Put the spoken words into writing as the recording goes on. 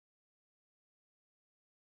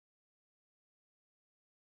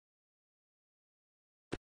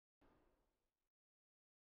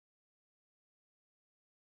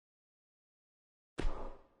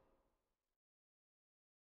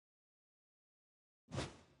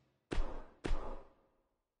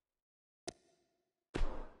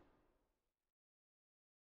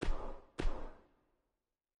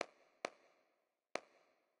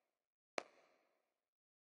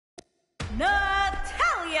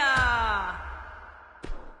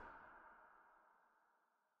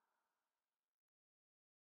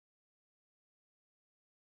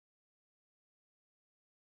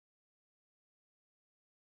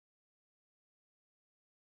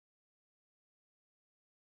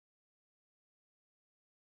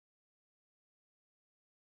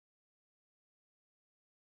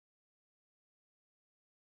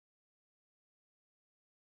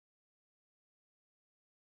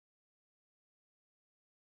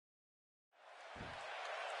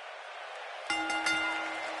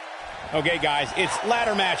Okay, guys, it's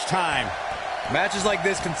ladder match time. Matches like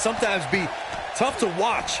this can sometimes be tough to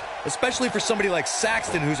watch, especially for somebody like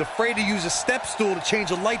Saxton, who's afraid to use a step stool to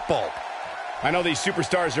change a light bulb. I know these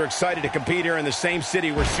superstars are excited to compete here in the same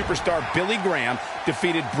city where superstar Billy Graham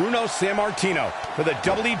defeated Bruno Sammartino for the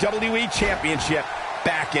WWE Championship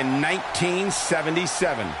back in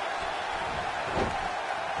 1977.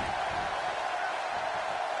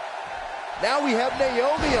 Now we have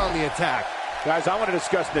Naomi on the attack. Guys, I want to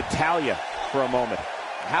discuss Natalya for a moment.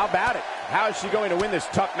 How about it? How is she going to win this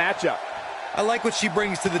tough matchup? I like what she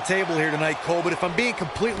brings to the table here tonight, Cole, but if I'm being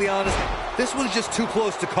completely honest, this one's just too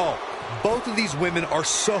close to call. Both of these women are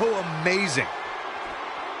so amazing.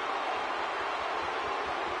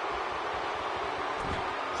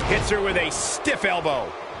 Hits her with a stiff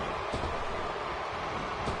elbow.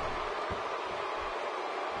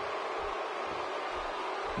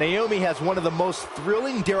 Naomi has one of the most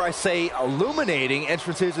thrilling, dare I say, illuminating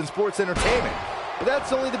entrances in sports entertainment. But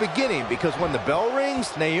that's only the beginning, because when the bell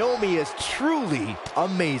rings, Naomi is truly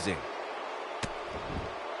amazing.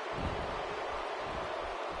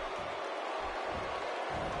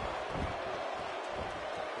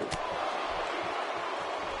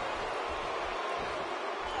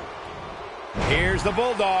 Here's the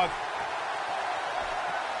Bulldog.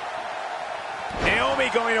 Naomi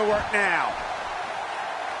going to work now.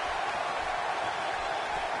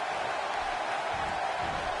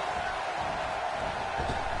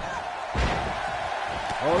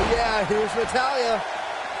 Oh yeah, here's Natalya.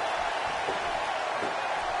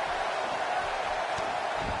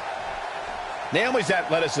 Naomi's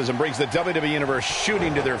athleticism brings the WWE Universe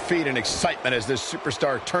shooting to their feet in excitement as this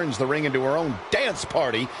superstar turns the ring into her own dance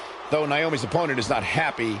party, though Naomi's opponent is not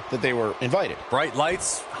happy that they were invited. Bright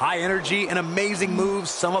lights, high energy, and amazing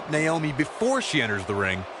moves sum up Naomi before she enters the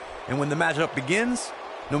ring. And when the matchup begins,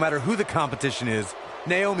 no matter who the competition is,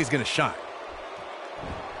 Naomi's going to shine.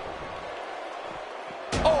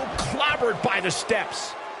 Oh, clobbered by the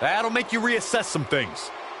steps. That'll make you reassess some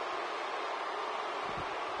things.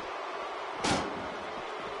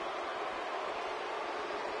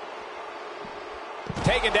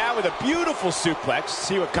 Taken down with a beautiful suplex.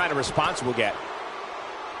 See what kind of response we'll get.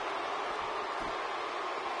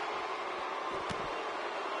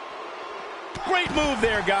 Great move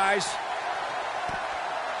there, guys.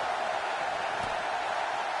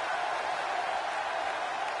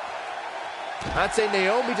 I'd say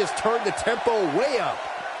Naomi just turned the tempo way up.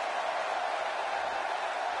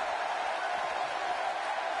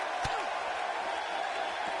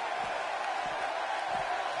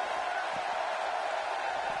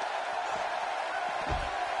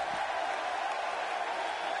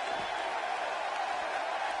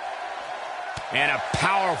 And a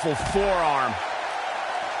powerful forearm.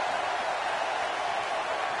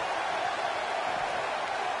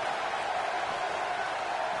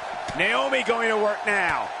 Naomi going to work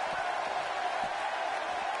now.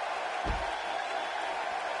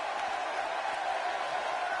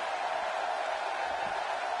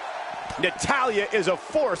 Natalya is a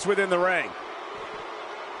force within the ring.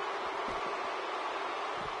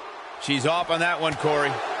 She's off on that one, Corey.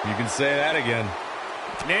 You can say that again.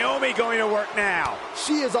 Naomi going to work now.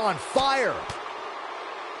 She is on fire.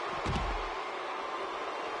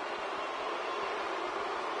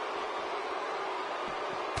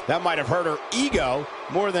 That might have hurt her ego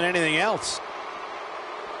more than anything else.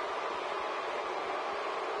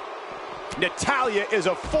 Natalya is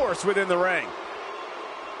a force within the ring.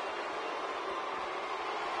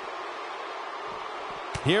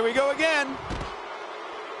 Here we go again.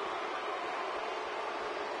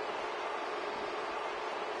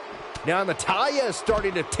 Now Natalya is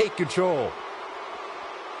starting to take control.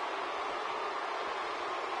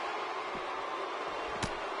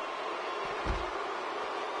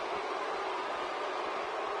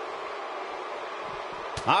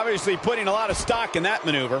 Obviously putting a lot of stock in that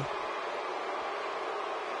maneuver.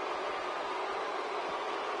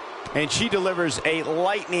 And she delivers a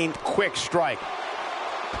lightning quick strike.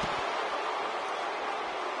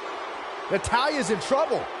 Natalya's in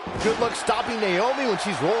trouble. Good luck stopping Naomi when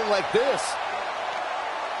she's rolling like this.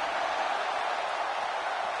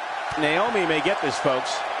 Naomi may get this,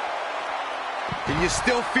 folks. Can you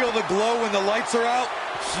still feel the glow when the lights are out?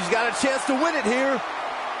 She's got a chance to win it here.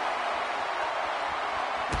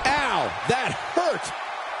 Ow, that hurt.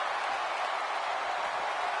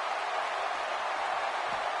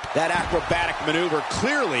 That acrobatic maneuver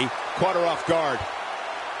clearly caught her off guard.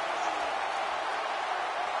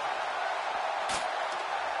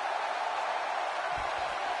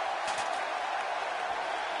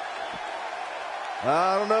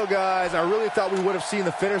 I don't know, guys. I really thought we would have seen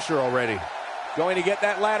the finisher already. Going to get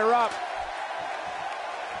that ladder up.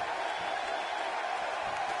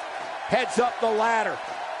 Heads up the ladder.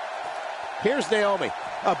 Here's Naomi.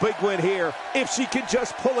 A big win here if she can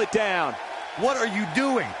just pull it down. What are you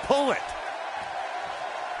doing? Pull it.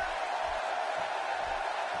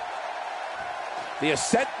 The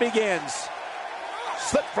ascent begins.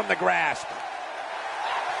 Slip from the grasp.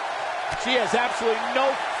 She has absolutely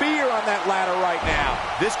no fear on that ladder right now.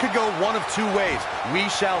 This could go one of two ways. We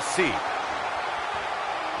shall see.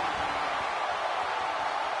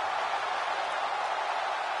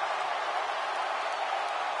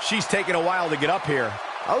 She's taken a while to get up here.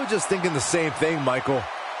 I was just thinking the same thing, Michael.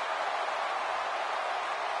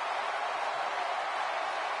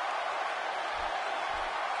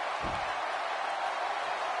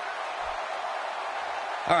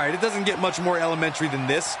 All right, it doesn't get much more elementary than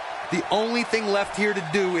this. The only thing left here to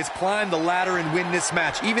do is climb the ladder and win this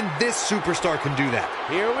match. Even this superstar can do that.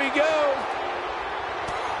 Here we go.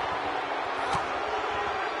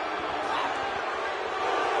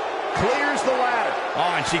 Clears the ladder.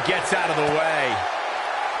 Oh, and she gets out of the way.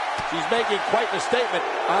 She's making quite the statement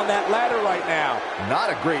on that ladder right now. Not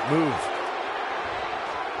a great move.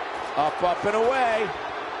 Up, up, and away.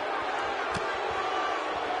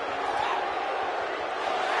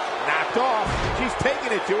 Knocked off. She's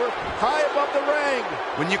taking it to her high above the ring.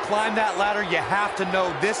 When you climb that ladder, you have to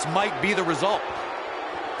know this might be the result.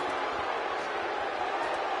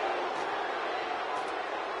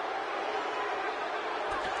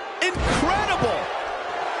 Incredible!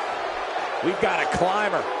 We've got a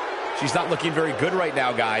climber. She's not looking very good right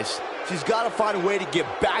now, guys. She's got to find a way to get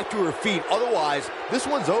back to her feet. Otherwise, this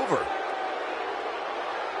one's over.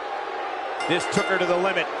 This took her to the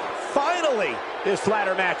limit. Finally, this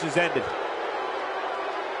ladder match is ended.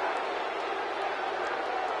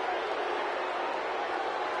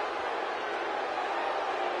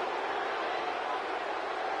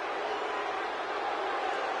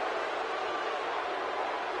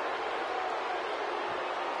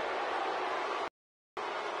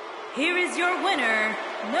 Here is your winner,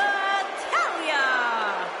 Natalya.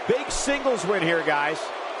 Big singles win here, guys.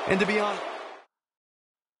 And to be honest,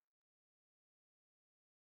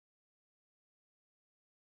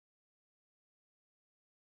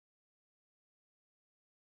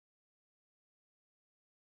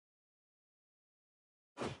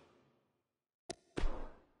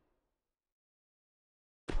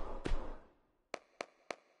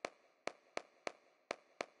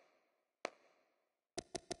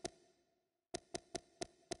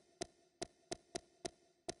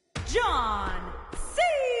 John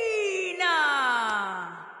Cena.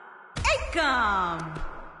 Akam.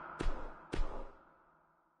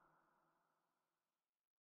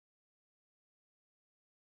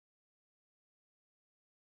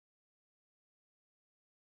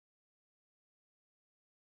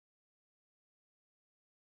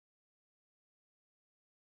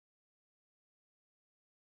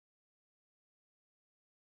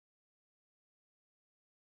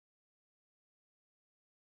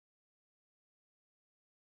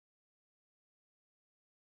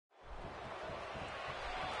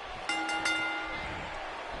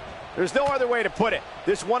 There's no other way to put it.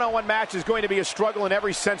 This one-on-one match is going to be a struggle in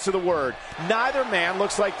every sense of the word. Neither man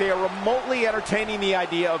looks like they are remotely entertaining the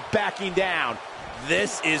idea of backing down.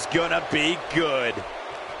 This is gonna be good.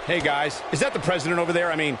 Hey, guys, is that the president over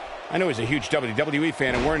there? I mean, I know he's a huge WWE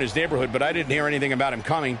fan and we're in his neighborhood, but I didn't hear anything about him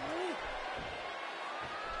coming.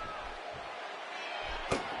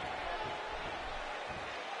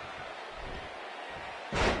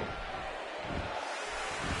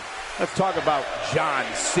 Let's talk about John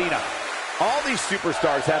Cena. All these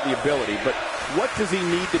superstars have the ability, but what does he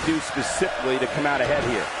need to do specifically to come out ahead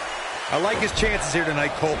here? I like his chances here tonight,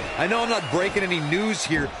 Cole. I know I'm not breaking any news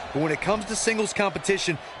here, but when it comes to singles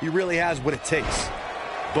competition, he really has what it takes.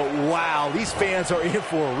 But wow, these fans are in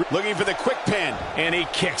for a... Looking for the quick pin, and he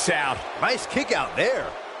kicks out. Nice kick out there.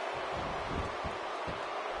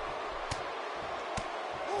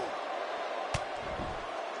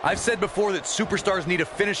 I've said before that superstars need a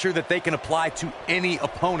finisher that they can apply to any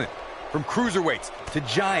opponent. From cruiserweights to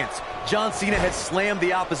giants, John Cena has slammed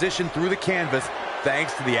the opposition through the canvas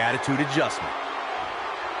thanks to the attitude adjustment.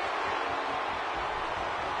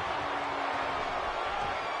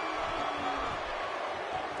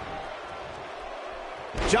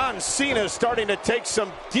 John Cena is starting to take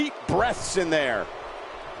some deep breaths in there.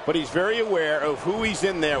 But he's very aware of who he's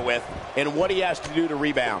in there with and what he has to do to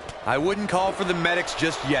rebound. I wouldn't call for the medics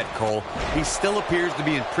just yet, Cole. He still appears to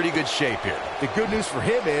be in pretty good shape here. The good news for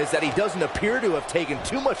him is that he doesn't appear to have taken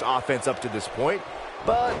too much offense up to this point.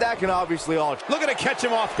 but that can obviously all... Looking to catch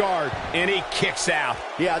him off guard, and he kicks out.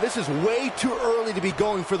 Yeah, this is way too early to be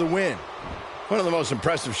going for the win. One of the most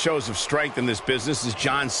impressive shows of strength in this business is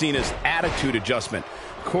John Cena's attitude adjustment.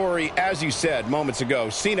 Corey, as you said moments ago,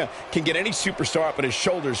 Cena can get any superstar up on his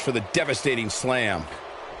shoulders for the devastating slam.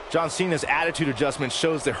 John Cena's attitude adjustment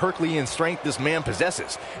shows the Herculean strength this man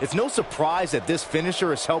possesses. It's no surprise that this finisher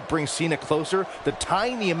has helped bring Cena closer to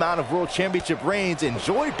tying the amount of World Championship reigns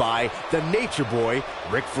enjoyed by the Nature Boy,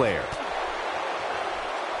 Ric Flair.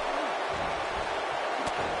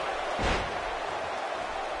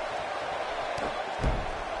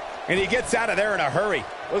 And he gets out of there in a hurry.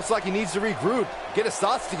 Looks like he needs to regroup, get his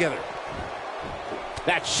thoughts together.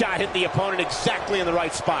 That shot hit the opponent exactly in the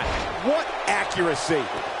right spot. What accuracy.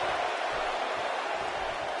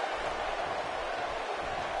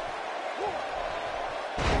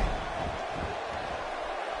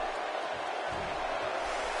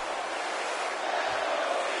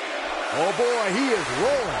 Oh boy, he is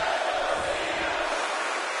rolling.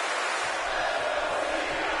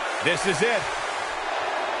 This is it.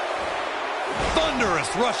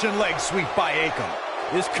 Thunderous Russian leg sweep by Akam.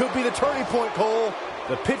 This could be the turning point, Cole.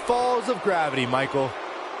 The pitfalls of gravity, Michael.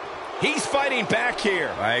 He's fighting back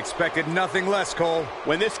here. I expected nothing less, Cole.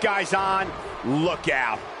 When this guy's on, look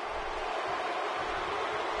out.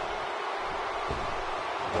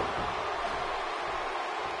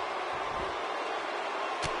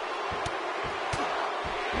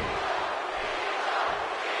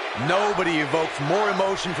 Nobody evokes more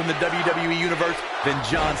emotion from the WWE Universe than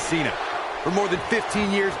John Cena. For more than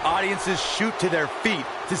 15 years, audiences shoot to their feet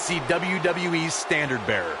to see WWE's standard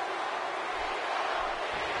bearer.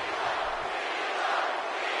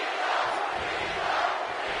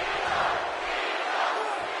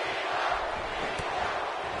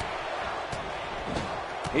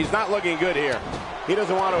 He's not looking good here. He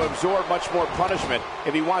doesn't want to absorb much more punishment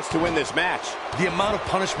if he wants to win this match. The amount of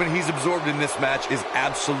punishment he's absorbed in this match is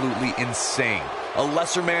absolutely insane. A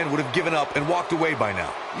lesser man would have given up and walked away by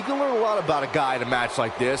now. You can learn a lot about a guy in a match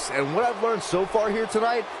like this, and what I've learned so far here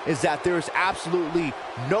tonight is that there is absolutely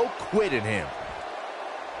no quit in him.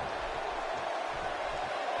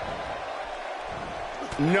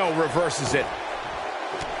 No, reverses it.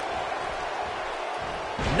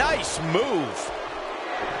 Nice move.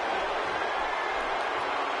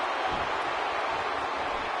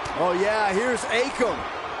 Oh yeah, here's Akam.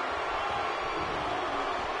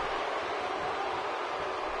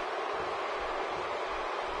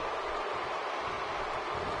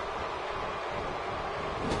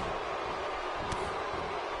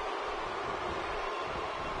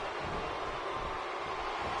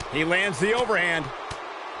 He lands the overhand.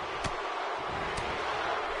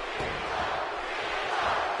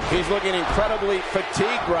 He's looking incredibly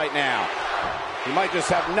fatigued right now. He might just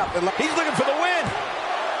have nothing left. He's looking for the win.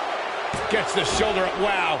 Gets the shoulder up.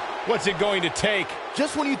 Wow. What's it going to take?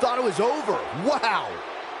 Just when you thought it was over. Wow.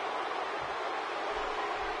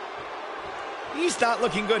 He's not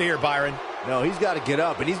looking good here, Byron. No, he's got to get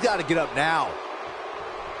up, and he's got to get up now.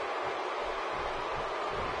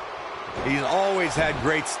 He's always had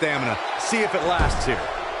great stamina. See if it lasts here.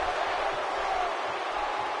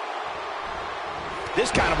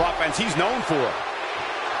 This kind of offense he's known for.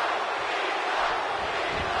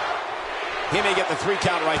 He may get the 3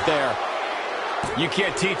 count right there. You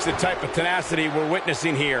can't teach the type of tenacity we're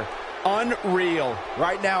witnessing here. Unreal.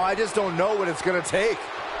 Right now, I just don't know what it's going to take.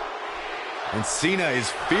 And Cena is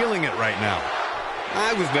feeling it right now.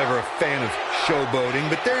 I was never a fan of showboating,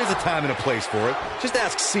 but there is a time and a place for it. Just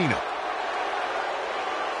ask Cena.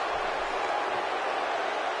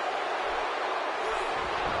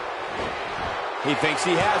 He thinks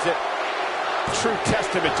he has it. True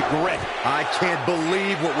testament to grit. I can't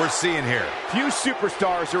believe what we're seeing here. Few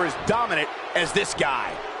superstars are as dominant as this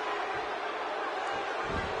guy.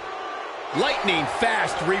 Lightning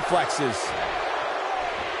fast reflexes.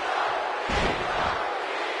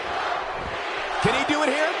 Can he do it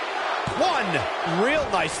here? One. Real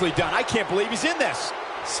nicely done. I can't believe he's in this.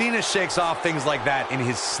 Cena shakes off things like that in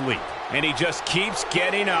his sleep. And he just keeps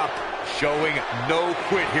getting up. Showing no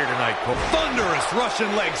quit here tonight, Cole. Thunderous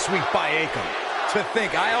Russian leg sweep by Akam. To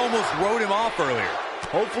think, I almost wrote him off earlier.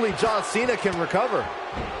 Hopefully John Cena can recover.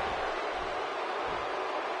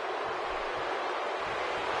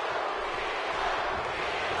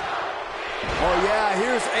 Oh yeah,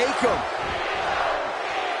 here's Akam.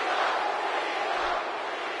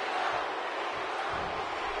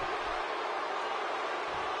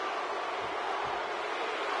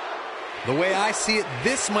 The way I see it,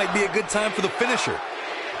 this might be a good time for the finisher.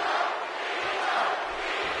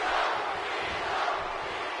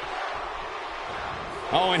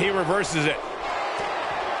 Oh, and he reverses it.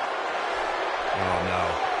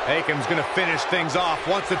 Akam's going to finish things off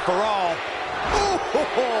once and for all. Oh,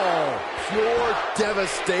 pure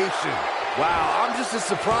devastation. Wow, I'm just as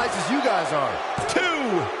surprised as you guys are. 2.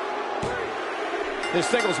 This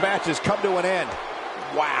singles match has come to an end.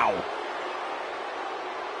 Wow.